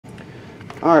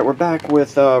Alright, we're back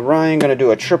with Ryan. Going to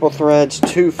do a triple threads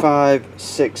 2, 5,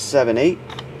 6, 7, 8.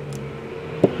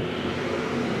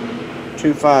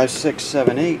 2, 5, 6,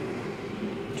 7, 8.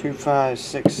 2, 5,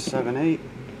 6, 7, 8.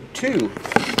 2.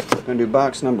 We're going to do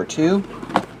box number 2.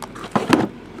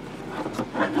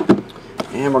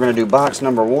 And we're going to do box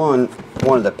number 1,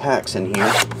 one of the packs in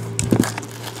here.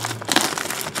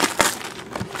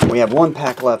 We have one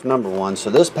pack left, number 1, so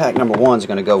this pack number 1 is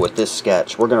going to go with this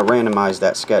sketch. We're going to randomize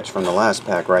that sketch from the last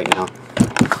pack right now.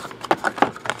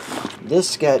 This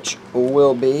sketch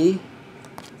will be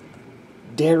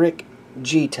Derek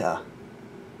Jeter.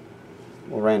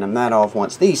 We'll random that off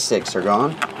once these 6 are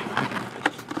gone.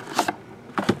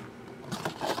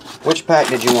 Which pack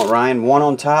did you want, Ryan? 1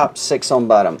 on top, 6 on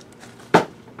bottom.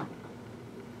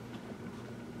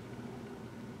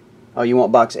 Oh, you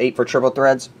want box 8 for triple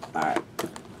threads? Alright.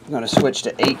 I'm going to switch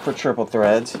to 8 for triple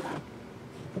threads.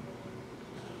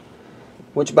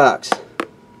 Which box?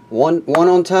 1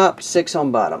 on top, 6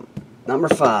 on bottom. Number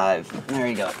 5. There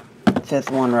you go. 5th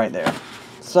one right there.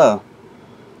 So,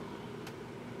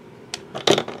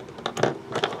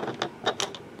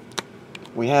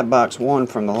 we have box 1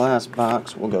 from the last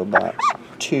box. We'll go box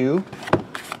 2,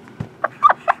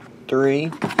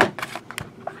 3,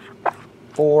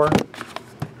 4,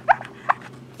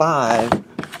 5,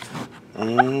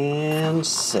 and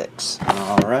 6.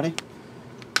 Alrighty.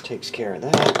 Takes care of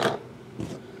that.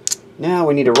 Now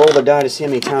we need to roll the die to see how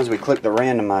many times we click the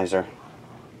randomizer.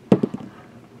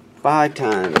 5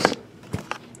 times.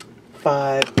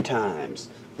 5 times.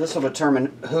 This will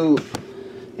determine who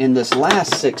in this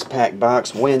last 6-pack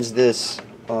box wins this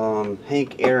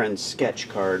Hank Aaron sketch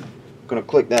card. I'm going to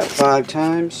click that 5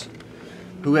 times.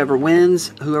 Whoever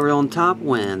wins, whoever on top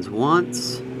wins.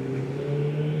 Once,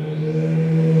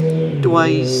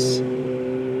 twice,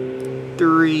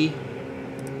 3,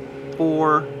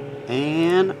 4,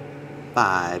 and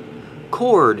 5.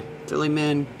 Cord. Philly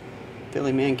Man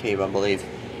Cave, I believe.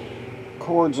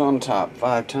 Cord's on top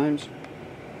 5 times.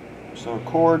 So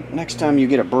cord, next time you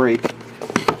get a break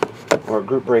or a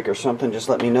group break or something, just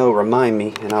let me know, remind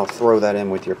me, and I'll throw that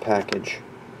in with your package.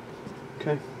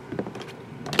 Okay.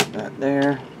 Put that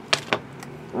there.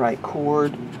 Right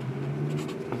cord.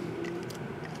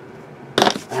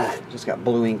 Just got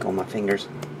blue ink on my fingers.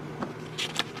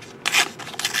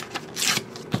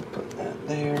 Put that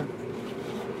there.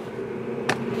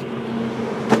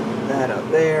 That up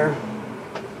there.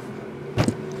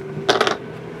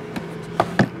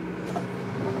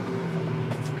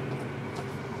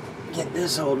 Get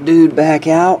this old dude back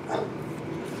out.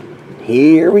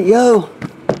 Here we go.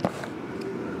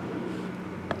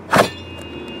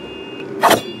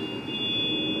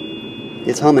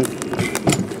 It's humming.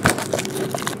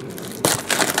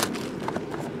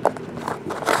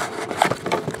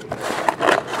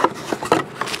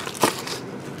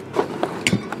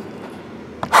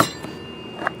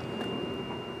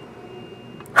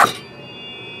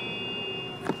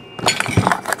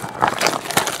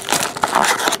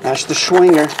 That's the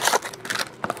swinger.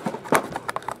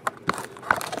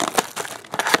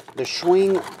 The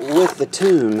swing with the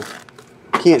tune.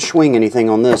 Can't swing anything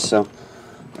on this, so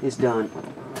it's done.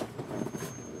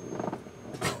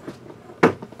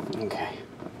 Okay.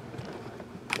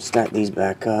 Stack these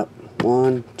back up.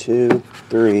 1, 2,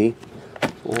 3,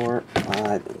 4,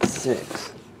 5, and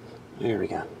 6. There we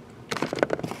go.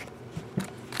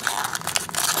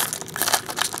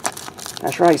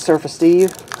 That's right, Surfer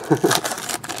Steve.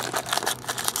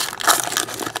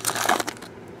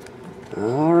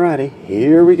 Alrighty,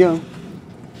 here we go.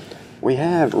 We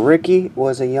have Ricky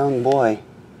was a young boy.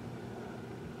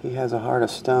 He has a heart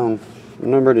of stone.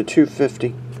 Number to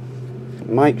 250.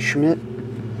 Mike Schmidt,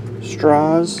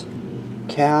 Strauss,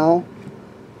 Cal,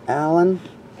 Allen,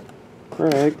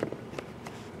 Craig.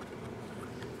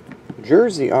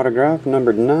 Jersey autograph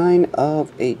numbered 9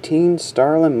 of 18,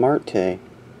 Starlin Marte.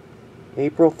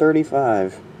 April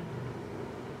 35.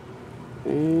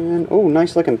 And, oh,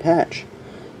 nice looking patch.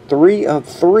 3 of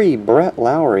 3, Brett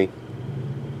Lowry.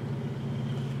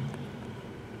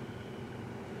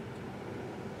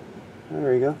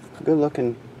 There you go. Good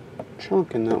looking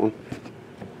chunk in that one.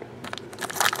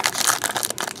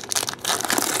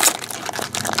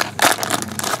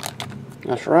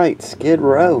 That's right, Skid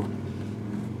Row.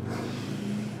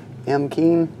 M.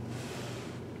 Keen.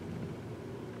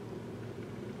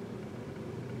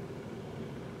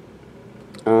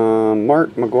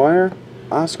 Mark McGuire.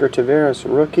 Oscar Taveras,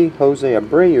 rookie. Jose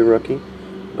Abreu, rookie.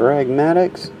 Greg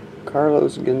Maddux.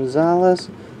 Carlos Gonzalez.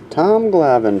 Tom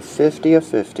Glavine, 50 of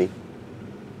 50.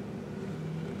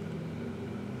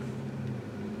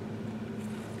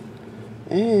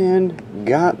 And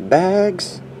got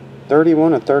bags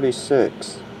 31 of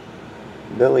 36.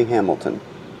 Billy Hamilton.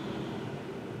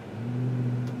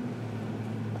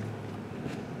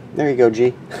 There you go,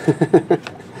 G.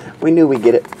 We knew we'd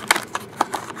get it.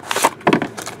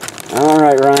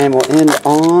 Alright, Ryan, we'll end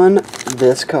on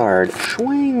this card.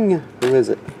 Swing! Who is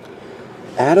it?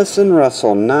 Addison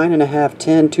Russell, 9.5,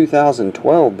 10,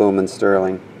 2012, Bowman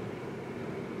Sterling.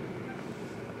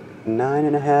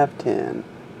 9.5, 10.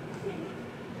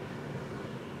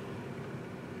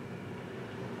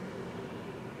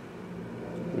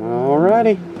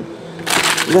 Alrighty.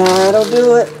 That'll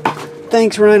do it.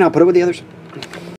 Thanks, Ryan. I'll put it with the others.